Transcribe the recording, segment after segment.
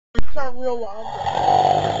start real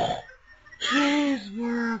loud.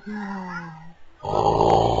 Cheeseburger.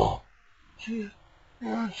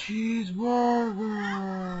 Cheeseburger.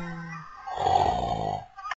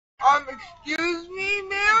 Excuse me,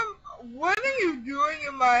 ma'am? What are you doing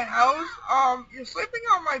in my house? You're sleeping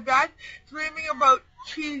on my bed, dreaming about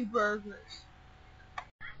cheeseburgers.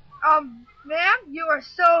 Ma'am, you are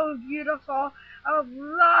so beautiful. I would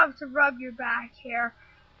love to rub your back hair.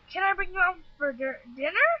 Can I bring you home for dinner?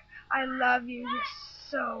 I love you. You're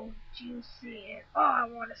so juicy. And, oh, I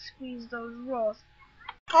want to squeeze those rolls.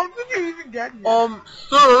 How did you even get here?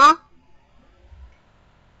 Sir?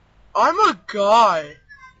 I'm a guy.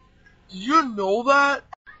 Did you know that?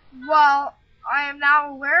 Well, I am now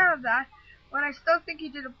aware of that, but I still think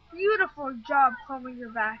you did a beautiful job combing your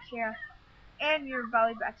back hair and your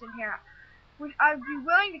belly button hair. I'd be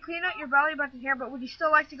willing to clean out your belly button hair, but would you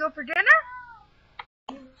still like to go for dinner?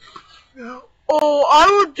 Oh,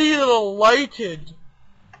 I would be delighted.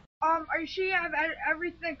 Are you sure you have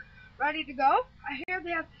everything ready to go? I hear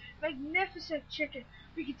they have magnificent chicken.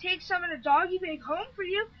 We could take some in a doggy bag home for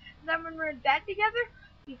you, and then when we're in bed together,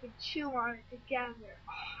 you can chew on it together.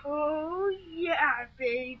 Oh, yeah,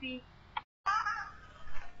 baby.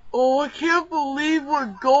 Oh, I can't believe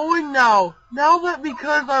we're going now. Now that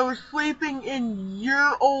because I was sleeping in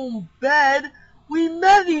your own bed, we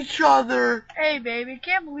met each other. Hey, baby,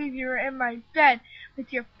 can't believe you were in my bed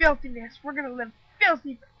with your filthiness. We're gonna live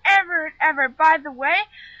filthy forever and ever. By the way,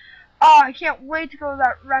 oh, I can't wait to go to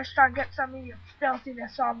that restaurant and get some of your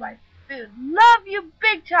filthiness on my food. Love you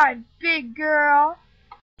big time, big girl.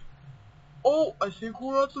 Oh, I think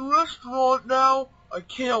we're at the restaurant now. I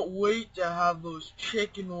can't wait to have those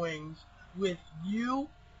chicken wings with you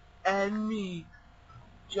and me.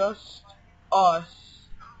 Just us.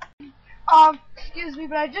 Excuse me,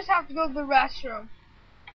 but I just have to go to the restroom.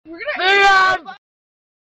 We're gonna.